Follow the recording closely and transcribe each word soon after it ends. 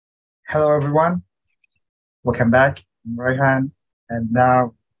Hello, everyone. Welcome back. I'm Raihan, and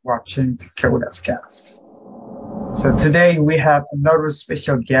now watching the Codevcast. So today we have another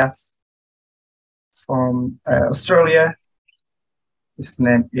special guest from Australia. His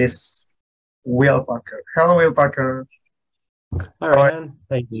name is Will Parker. Hello, Will Parker. Hi, Ryan.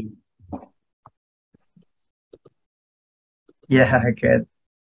 Thank you. Yeah, good.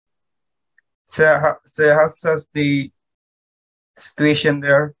 How's the situation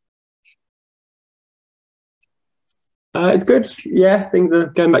there? It's good. Yeah, things are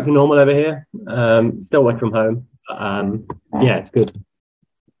going back to normal over here. Still work from home. Yeah, it's good.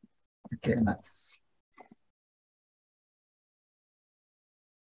 Okay, nice.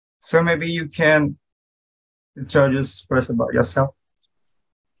 So maybe you can introduce first about yourself.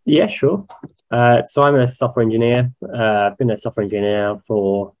 Yeah, sure. So I'm a software engineer. I've been a software engineer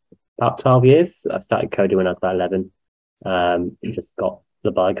for about 12 years. I started coding when I was about 11. Just got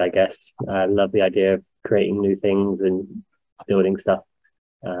the bug, I guess. I love the idea of creating new things and building stuff.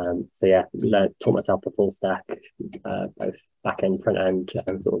 So yeah, taught myself the full stack, both back end, front end,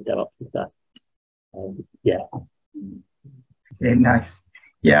 and sort of DevOps and stuff. Yeah. Okay, nice.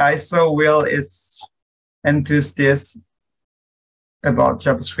 Yeah, I saw Will is enthusiastic about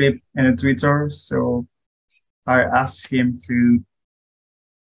JavaScript and Twitter, so I asked him to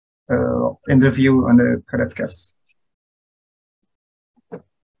interview on the Codevcast.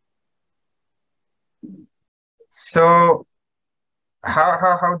 So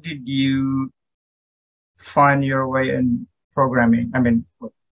how did you find your way in programming? I mean,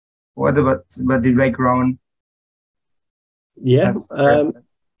 what about the background? Yeah. So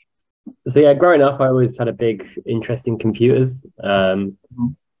yeah, growing up, I always had a big interest in computers.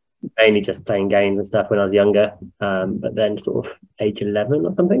 Mainly just playing games and stuff when I was younger. But then sort of age 11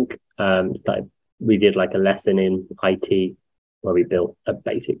 or something, we did like a lesson in IT where we built a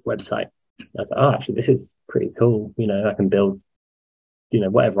basic website. I was like, oh, actually, this is pretty cool. I can build,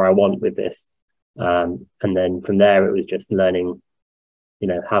 whatever I want with this. And then from there, it was just learning,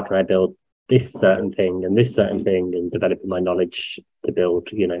 how can I build this certain thing and this certain thing and developing my knowledge to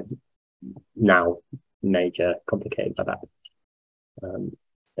build, now major complicated like that. So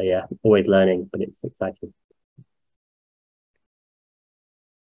yeah, always learning, but it's exciting.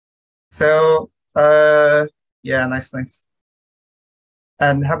 So yeah, nice.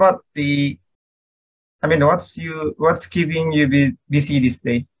 And how about what's keeping you busy this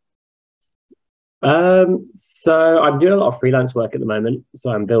day? So I'm doing a lot of freelance work at the moment. So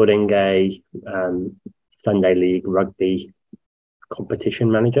I'm building a Sunday League rugby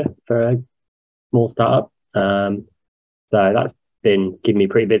competition manager for a small startup. So that's been keeping me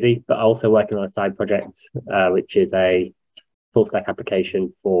pretty busy, but also working on a side project, which is a full stack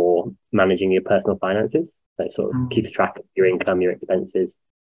application for managing your personal finances. So it sort of keeps track of your income, your expenses,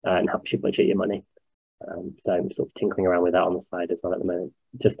 and helps you budget your money. So I'm sort of tinkering around with that on the side as well at the moment.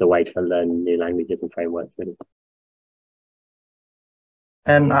 Just a way to learn new languages and frameworks, really.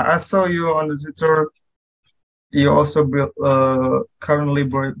 And I saw you on the Twitter. You also currently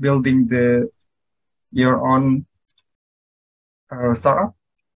building your own startup.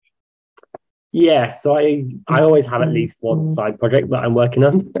 Yeah, so I always have at least one side project that I'm working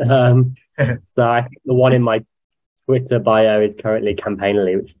on. So I think the one in my Twitter bio is currently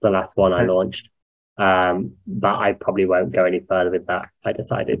Campaignly, which is the last one I launched. But I probably won't go any further with that. I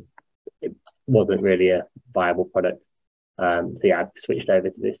decided it wasn't really a viable product. So yeah, I've switched over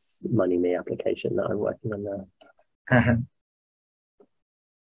to this Money Me application that I'm working on now.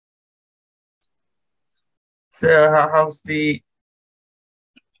 So how's the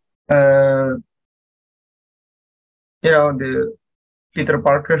the Peter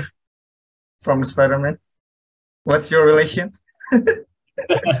Parker from Spider-Man? What's your relation?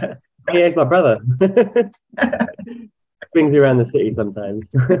 Yeah, he's my brother. Brings you around the city sometimes.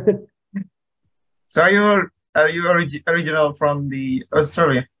 So are you original from the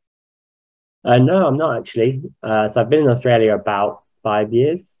Australia? No, I'm not actually. So I've been in Australia about 5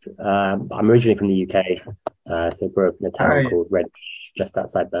 years. I'm originally from the UK. So grew up in a town called Redditch, just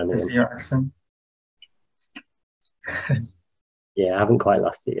outside Birmingham. Is your accent? Yeah, I haven't quite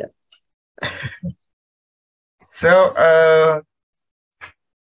lost it yet. So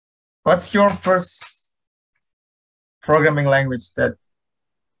what's your first programming language that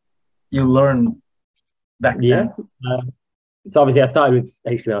you learned back then? So obviously I started with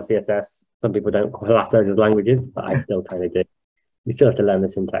HTML, CSS. Some people don't class those as languages, but I still kind of do. You still have to learn the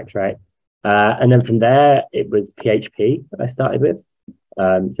syntax, right? And then from there, it was PHP that I started with.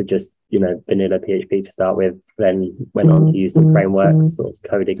 So just, vanilla PHP to start with, then went on to use some frameworks, sort of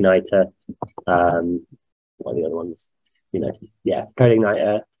Codeigniter, what are the other ones?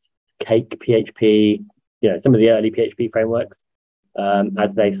 Codeigniter, Cake PHP, some of the early PHP frameworks.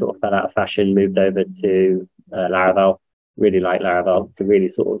 As they sort of fell out of fashion, moved over to Laravel. Really like Laravel. It's a really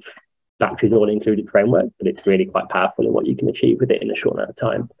sort of batteries all included framework, but it's really quite powerful in what you can achieve with it in a short amount of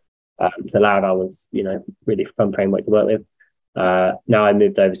time. So Laravel was, really fun framework to work with. Now I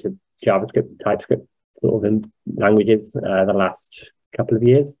moved over to JavaScript, TypeScript sort of languages the last couple of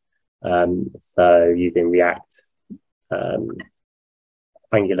years. So using React,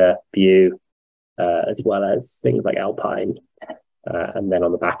 Angular, Vue, as well as things like Alpine. And then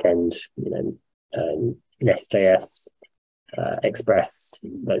on the back end, Nest.js, Express,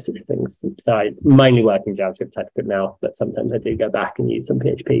 those sort of things. So I mainly work in JavaScript, TypeScript now, but sometimes I do go back and use some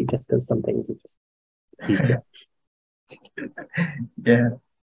PHP just because some things are just easier. Yeah,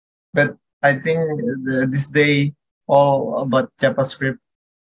 but I think this day all about JavaScript,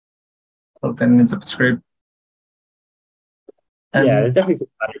 content in JavaScript. Yeah, there's definitely some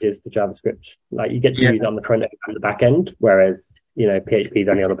advantages for JavaScript. Like you get to use it on the front end and the back end, whereas PHP is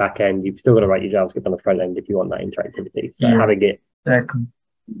only on the back end. You've still got to write your JavaScript on the front end if you want that interactivity. So having it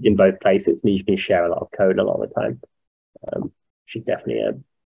in both places means you can share a lot of code a lot of the time, which is definitely a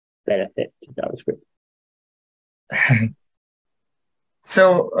benefit to JavaScript.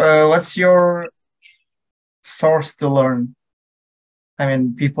 So, what's your source to learn? I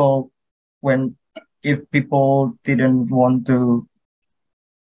mean, if people didn't know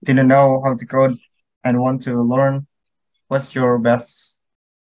how to code and want to learn, what's your best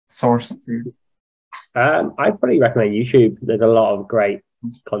source to? I'd probably recommend YouTube. There's a lot of great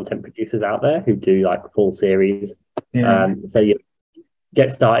content producers out there who do like full series. So you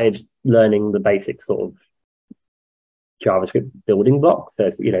get started learning the basic sort of JavaScript building blocks. So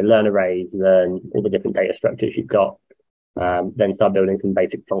learn arrays, learn all the different data structures you've got, then start building some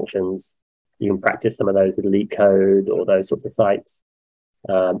basic functions. You can practice some of those with LeetCode or those sorts of sites.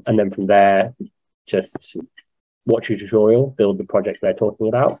 And then from there, just watch a tutorial, build the project they're talking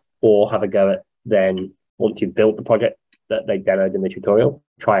about, or have a go at then, once you've built the project that they demoed in the tutorial,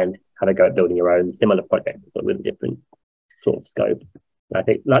 try and have a go at building your own similar project, but with a different sort of scope. I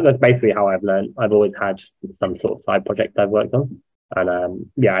think that's basically how I've learned. I've always had some sort of side project I've worked on. And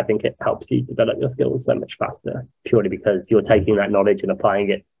I think it helps you develop your skills so much faster, purely because you're taking that knowledge and applying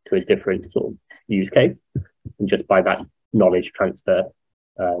it to a different sort of use case. And just by that knowledge transfer,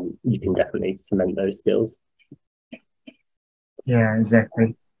 you can definitely cement those skills. Yeah,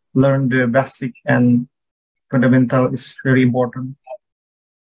 exactly. Learn the basic and fundamental is very important.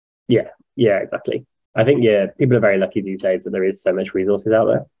 Yeah, exactly. I think, people are very lucky these days that there is so much resources out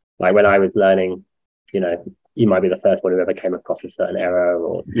there. Like when I was learning, you might be the first one who ever came across a certain error,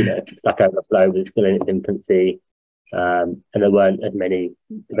 or, Stack Overflow was still in its infancy. And there weren't as many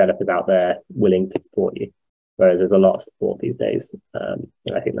developers out there willing to support you. Whereas there's a lot of support these days. And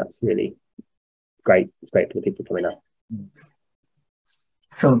I think that's really great. It's great for the people coming up.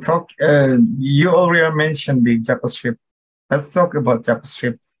 So you already mentioned the JavaScript. Let's talk about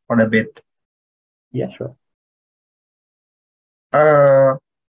JavaScript for a bit. Yeah, sure.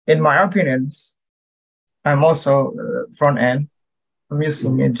 In my opinions, I'm also front end. I'm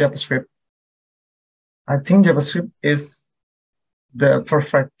using JavaScript. I think JavaScript is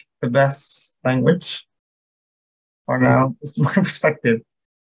the best language for now. It's my perspective,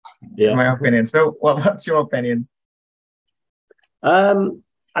 in my opinion. So, what's your opinion? I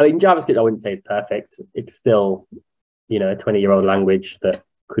mean, JavaScript, I wouldn't say it's perfect. It's still, a 20-year-old language that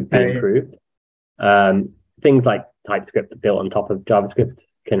could be improved. Things like TypeScript built on top of JavaScript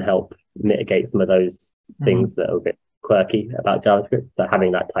can help mitigate some of those things that are a bit quirky about JavaScript. So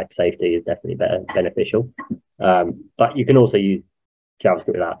having that type safety is definitely beneficial. But you can also use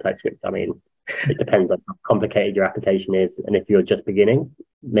JavaScript without TypeScript. I mean, it depends on how complicated your application is. And if you're just beginning,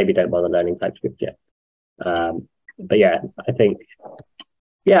 maybe don't bother learning TypeScript yet. But I think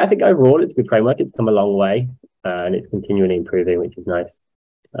overall it's a good framework. It's come a long way and it's continually improving, which is nice.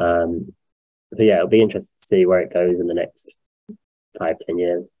 So it'll be interesting to see where it goes in the next 5-10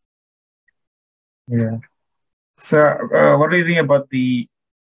 years. Yeah. So what do you think about the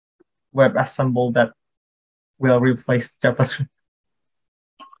WebAssembly that will replace JavaScript?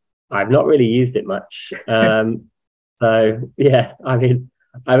 I've not really used it much. So I mean,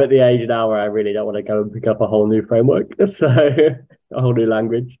 I'm at the age now where I really don't want to go and pick up a whole new framework, so a whole new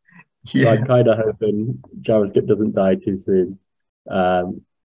language. So I'm kind of hoping JavaScript doesn't die too soon.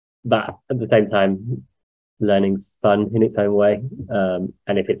 But at the same time, learning's fun in its own way. And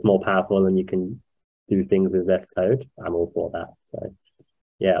if it's more powerful and you can do things with less code, I'm all for that. So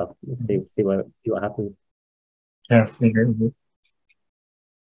we'll see what happens. Yes, I agree.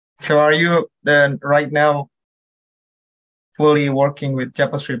 So are you then right now fully working with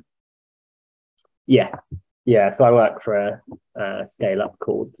JavaScript Yeah. So I work for a scale up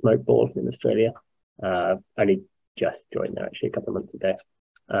called Smokeboard in Australia. Only just joined there actually a couple of months ago.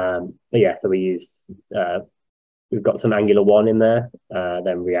 But yeah, so we've got some Angular 1 in there,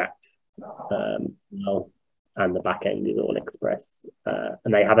 then React, and the back end is all Express.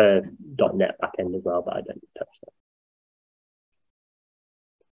 And they have a .NET back end as well, but I don't touch that.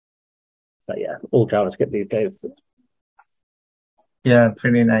 But yeah, all JavaScript these days. Yeah,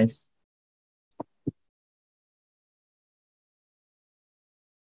 pretty nice.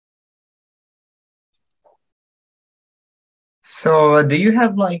 So do you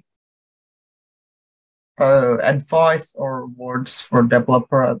have like advice or words for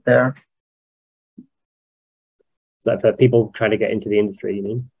developer out there? So for people trying to get into the industry, you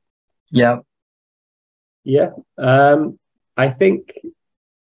mean? Yeah. Yeah. I think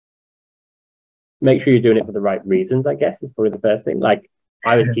make sure you're doing it for the right reasons, I guess, is probably the first thing. Like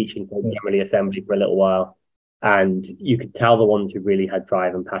I was teaching generally assembly for a little while, and you could tell the ones who really had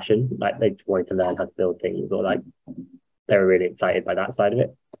drive and passion, like they just wanted to learn how to build things, or like they were really excited by that side of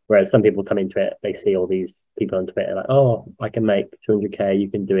it. Whereas some people come into it, they see all these people on Twitter like, oh, I can make 200K,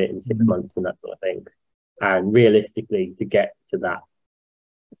 you can do it in 6 months and that sort of thing. And realistically, to get to that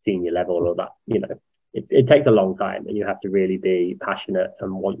senior level or that, it takes a long time, and you have to really be passionate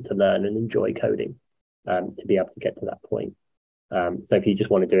and want to learn and enjoy coding to be able to get to that point. So if you just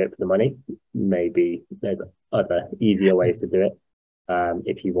want to do it for the money, maybe there's other easier ways to do it.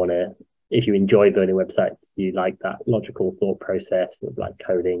 If you enjoy building websites, you like that logical thought process of like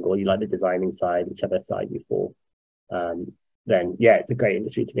coding, or you like the designing side, whichever side you fall, then yeah, it's a great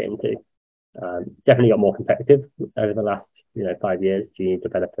industry to get into. It's definitely got more competitive over the last 5 years. Junior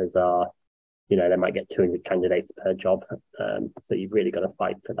developers are, they might get 200 candidates per job, so you've really got to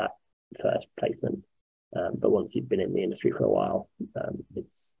fight for that first placement. But once you've been in the industry for a while,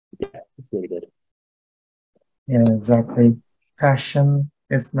 it's really good. Yeah, exactly. Passion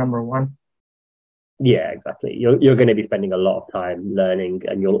is number one. Yeah, exactly. You're going to be spending a lot of time learning,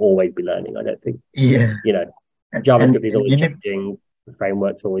 and you'll always be learning. I don't think. Yeah. JavaScript is always changing. The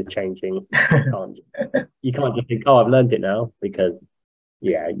framework's always changing. You can't just think, oh, I've learned it now, because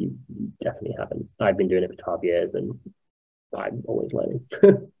yeah, you definitely haven't. I've been doing it for 12 years, and I'm always learning.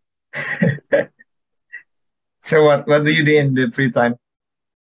 So what do you do in the free time?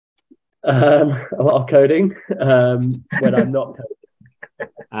 A lot of coding. When I'm not coding,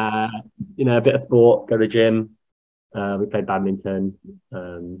 a bit of sport, go to the gym. We play badminton.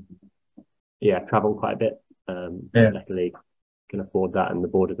 Travel quite a bit. Luckily can afford that, and the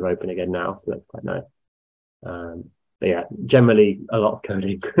borders are open again now, so that's quite nice. But yeah, generally a lot of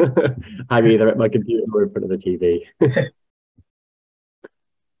coding. I'm either at my computer or in front of the TV.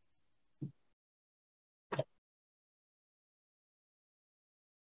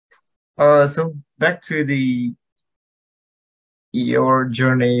 So back to your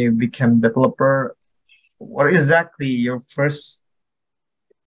journey become developer. What exactly your first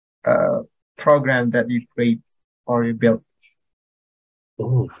program that you create or you built?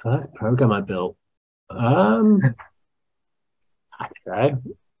 Oh, first program I built. I don't know.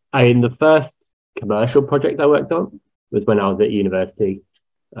 The first commercial project I worked on was when I was at university.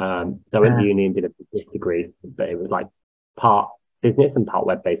 So I went to uni and did a business degree, but it was like part business and part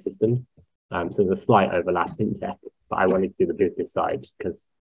web-based systems. So there's a slight overlap in tech, but I wanted to do the business side because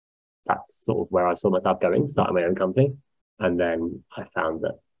that's sort of where I saw myself going, starting my own company. And then I found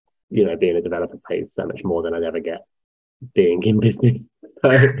that, being a developer pays so much more than I'd ever get being in business. So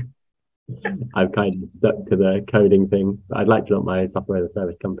I've kind of stuck to the coding thing. I'd like to launch my software as a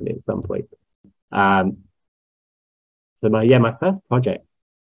service company at some point. So my first project.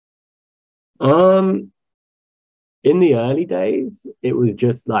 In the early days, it was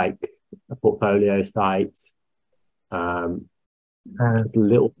just like a portfolio site,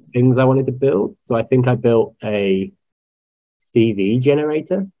 little things I wanted to build. So I think I built a CV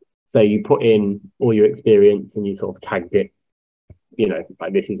generator. So you put in all your experience and you sort of tagged it,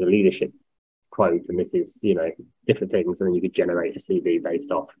 like this is a leadership quote and this is, different things. And then you could generate a CV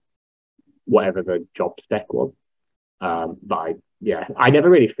based off whatever the job spec was. But I never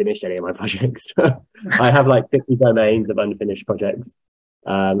really finished any of my projects. I have like 50 domains of unfinished projects.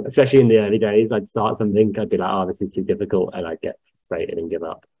 Especially in the early days, I'd start something, I'd be like, oh, this is too difficult, and I'd get frustrated and give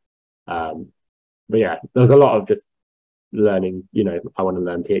up. But yeah, there was a lot of just learning, I want to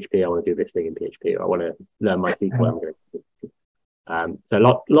learn PHP, I want to do this thing in PHP, or I want to learn MySQL, I'm going to so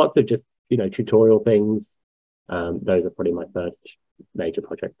lots of just, tutorial things. Those are probably my first major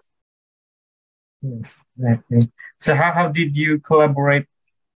projects. Yes, exactly. So how did you collaborate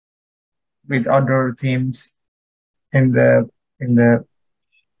with other teams in the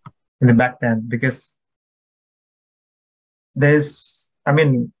in the back then because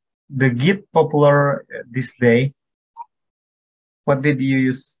the Git popular this day. What did you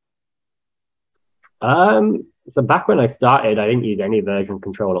use? So back when I started, I didn't use any version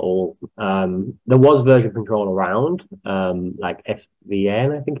control at all. There was version control around, like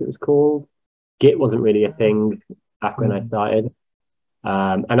SVN, I think it was called. Git wasn't really a thing back when I started.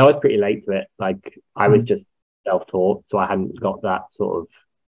 And I was pretty late to it. Like I was just self-taught, so I hadn't got that sort of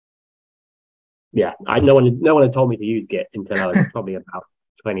no one had told me to use Git until I was probably about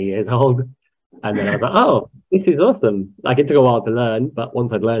 20 years old. And then I was like, oh, this is awesome. Like it took a while to learn, but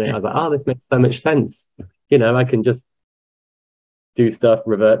once I'd learned it, I was like, oh, this makes so much sense. I can just do stuff,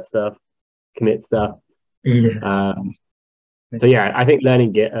 revert stuff, commit stuff. Yeah. So yeah, I think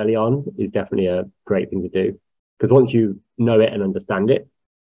learning Git early on is definitely a great thing to do because once you know it and understand it,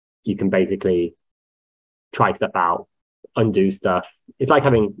 you can basically try stuff out, undo stuff. It's like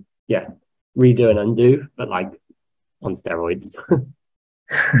having, redo and undo, but like on steroids.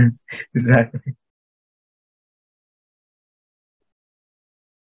 Exactly.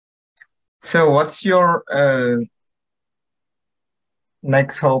 So what's your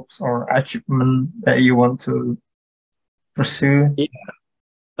next hopes or achievement that you want to pursue?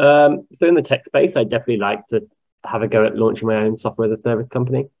 So in the tech space, I definitely like to have a go at launching my own software as a service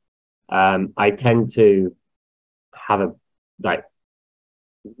company. I tend to have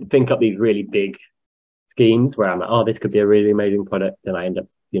think up these really big schemes where I'm like, oh, this could be a really amazing product, and I end up,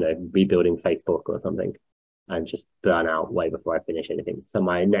 rebuilding Facebook or something, and just burn out way before I finish anything. So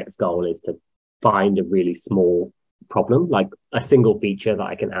my next goal is to find a really small problem, like a single feature that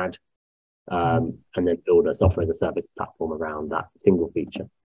I can add, and then build a software as a service platform around that single feature.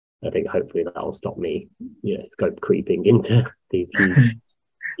 I think hopefully that will stop me, scope creeping into these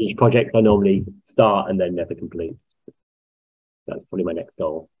huge projects I normally start and then never complete. That's probably my next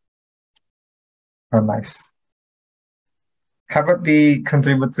goal. Oh, nice. How about the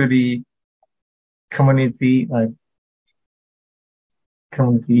contribute to the community, like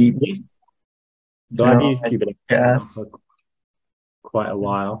community? So I've used Kubernetes for quite a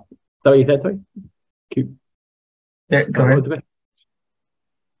while. So you said, sorry? Yeah, go ahead.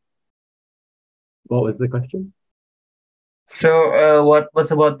 What was the question? So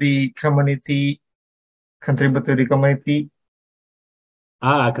what's about the community, contribute to the community?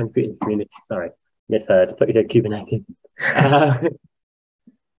 Contribute to the community, sorry. Misheard. I thought you said Kubernetes.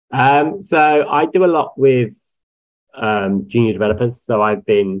 So I do a lot with junior developers. So I've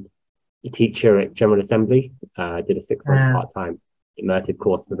been a teacher at General Assembly. I did a 6-month part-time immersive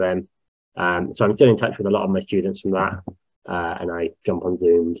course for them. So I'm still in touch with a lot of my students from that. And I jump on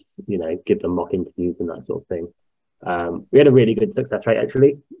Zooms, give them mock interviews and that sort of thing. We had a really good success rate,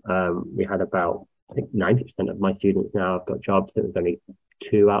 actually. We had about, I think, 90% of my students now have got jobs. It was only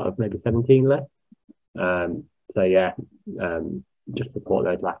 2 out of maybe 17 left. So yeah, just support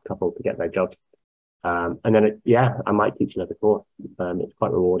those last couple to get their jobs. And then, I might teach another course. It's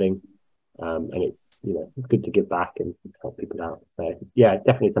quite rewarding. And it's, good to give back and help people out. So yeah,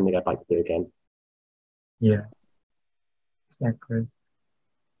 definitely something I'd like to do again. Yeah, exactly.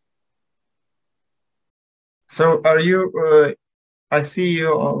 So are you, I see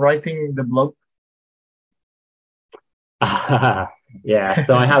you writing the blog. Yeah,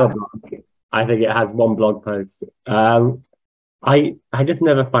 so I have a blog. I think it has 1 blog post. I just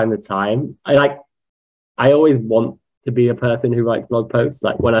never find the time. I always want to be a person who writes blog posts.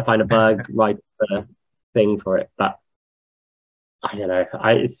 Like when I find a bug, write a thing for it. But I don't know.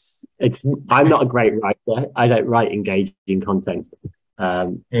 I'm not a great writer. I don't write engaging content.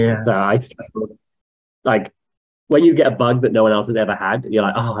 So I struggle. Like when you get a bug that no one else has ever had, you're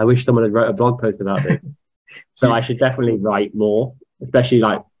like, oh, I wish someone had wrote a blog post about this. So I should definitely write more, especially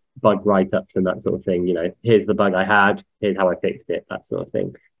like bug write-ups and that sort of thing. Here's the bug I had, here's how I fixed it, that sort of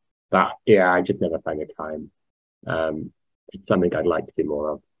thing. But yeah, I just never find the time. It's something I'd like to do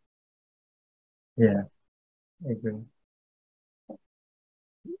more of. Yeah, I agree.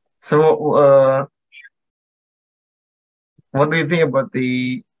 So what do you think about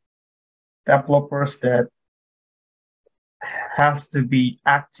the developers that has to be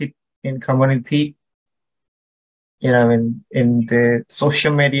active in community, in the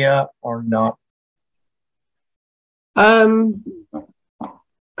social media or not? I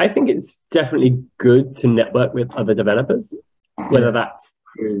think it's definitely good to network with other developers, whether that's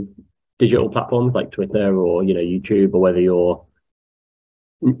through digital platforms like Twitter or YouTube, or whether you're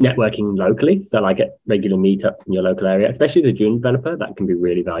networking locally. So like at regular meetups in your local area, especially as a junior developer, that can be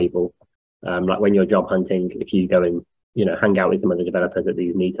really valuable. Like when you're job hunting, if you go and hang out with some other developers at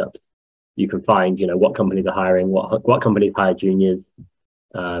these meetups, you can find what companies are hiring, what companies hire juniors,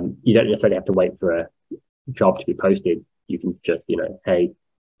 You don't necessarily have to wait for a job to be posted. You can just, hey,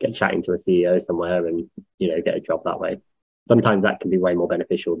 get chatting to a CEO somewhere and, get a job that way. Sometimes that can be way more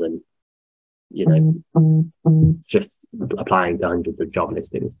beneficial than, just applying to hundreds of job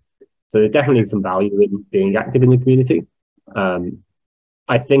listings. So there's definitely some value in being active in the community.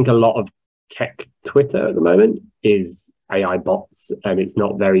 I think a lot of tech Twitter at the moment is AI bots, and it's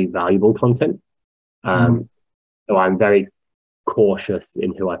not very valuable content. So I'm very cautious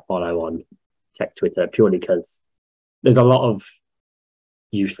in who I follow on tech Twitter, purely because there's a lot of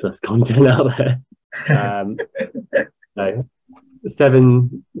useless content out there. So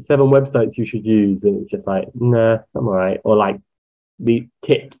seven websites you should use, and it's just like, nah, I'm all right. Or like the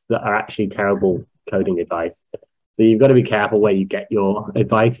tips that are actually terrible coding advice. So you've got to be careful where you get your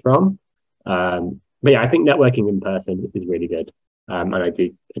advice from. But yeah, I think networking in person is really good. And I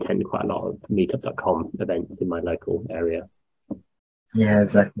do attend quite a lot of meetup.com events in my local area. Yeah,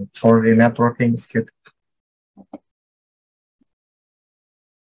 exactly. For the networking is good.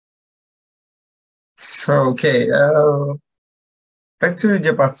 So, okay, back to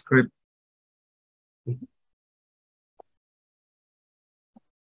JavaScript.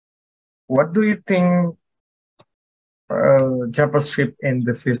 What do you think JavaScript in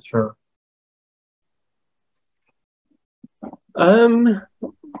the future? I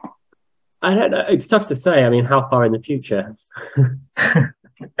don't know. It's tough to say. I mean, how far in the future?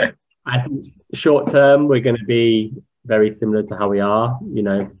 I think short term, we're going to be very similar to how we are.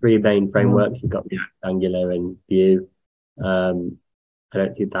 Three main frameworks. You've got React, Angular, and Vue. I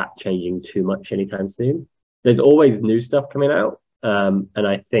don't see that changing too much anytime soon. There's always new stuff coming out. And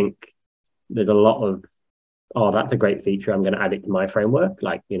I think there's a lot of, that's a great feature, I'm going to add it to my framework.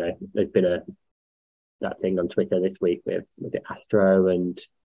 Like, there's been that thing on Twitter this week with Astro and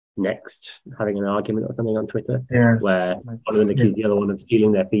Next having an argument or something on Twitter, where one of them accused the other one of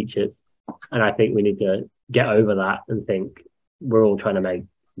stealing their features. And I think we need to get over that and think we're all trying to make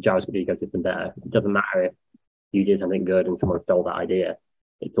the JavaScript ecosystem better. It doesn't matter if you did something good and someone stole that idea.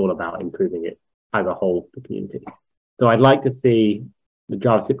 It's all about improving it as a whole, the community. So I'd like to see the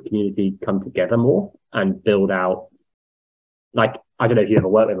JavaScript community come together more and build out, like, I don't know if you ever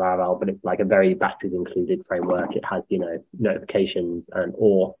worked with Laravel, but it's like a very batteries included framework. It has, notifications and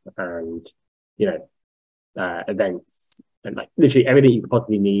auth and, events and like literally everything you could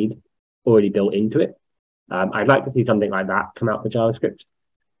possibly need already built into it. I'd like to see something like that come out for JavaScript.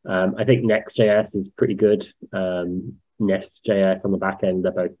 I think Next.js is pretty good. Nest.js on the back end,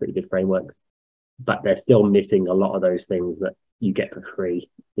 they're both pretty good frameworks, but they're still missing a lot of those things that you get for free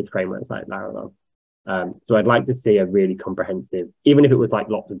with frameworks like Laravel. So I'd like to see a really comprehensive, even if it was like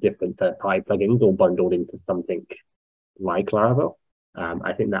lots of different third-party plugins all bundled into something like Laravel.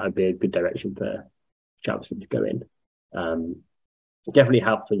 I think that would be a good direction for JavaScript to go in. Definitely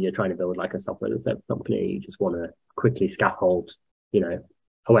helps when you're trying to build like a software as a service company. You just want to quickly scaffold, a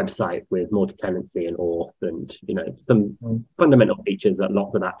website with multi-tenancy and auth and, some fundamental features that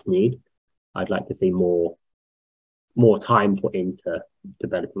lots of apps need. I'd like to see more time put into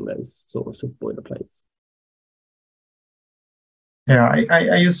developing those sorts of boilerplates. Yeah,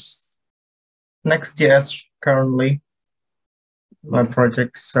 I use Next.js currently, my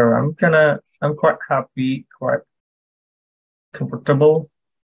project. So I'm quite happy, quite comfortable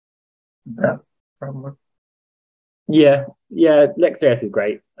with that framework. Yeah, Next.js is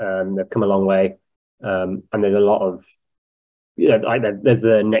great. They've come a long way. And there's a lot of, like there's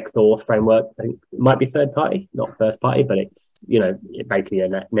a Next auth framework. I think it might be third party, not first party, but it's, it basically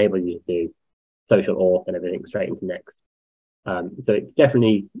enables you to do social auth and everything straight into Next. So it's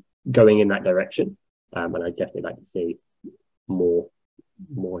definitely going in that direction. And I'd definitely like to see more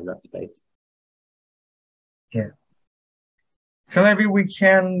in that space. Yeah. So maybe we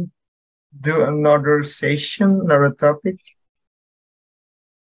can do another session, another topic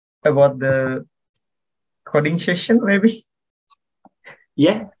about the coding session, maybe.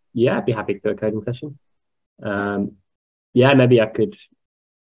 Yeah, I'd be happy to do a coding session. Maybe I could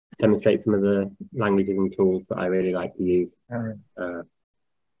demonstrate some of the languages and tools that I really like to use. So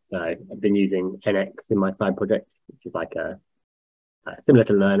I've been using NX in my side project, which is like a similar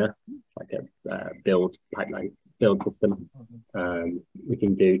to Learner, like a build pipeline, build system. We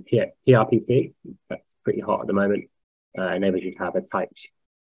can do TRPC, that's pretty hot at the moment. Enables you to have a typed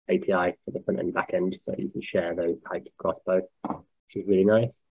API for the front end and back end, so you can share those types across both, which is really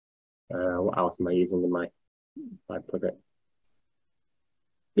nice. What else am I using in my side project?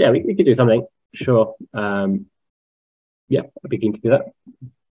 Yeah, we could do something, sure. I'd be keen to do that.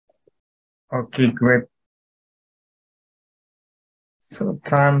 Okay, great. So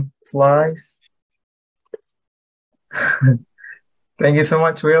time flies. Thank you so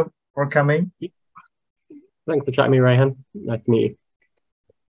much, Will, for coming. Thanks for chatting with me, Raihan. Nice to meet you.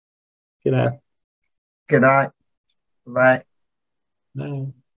 See you later. Good night. Bye.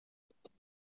 Bye.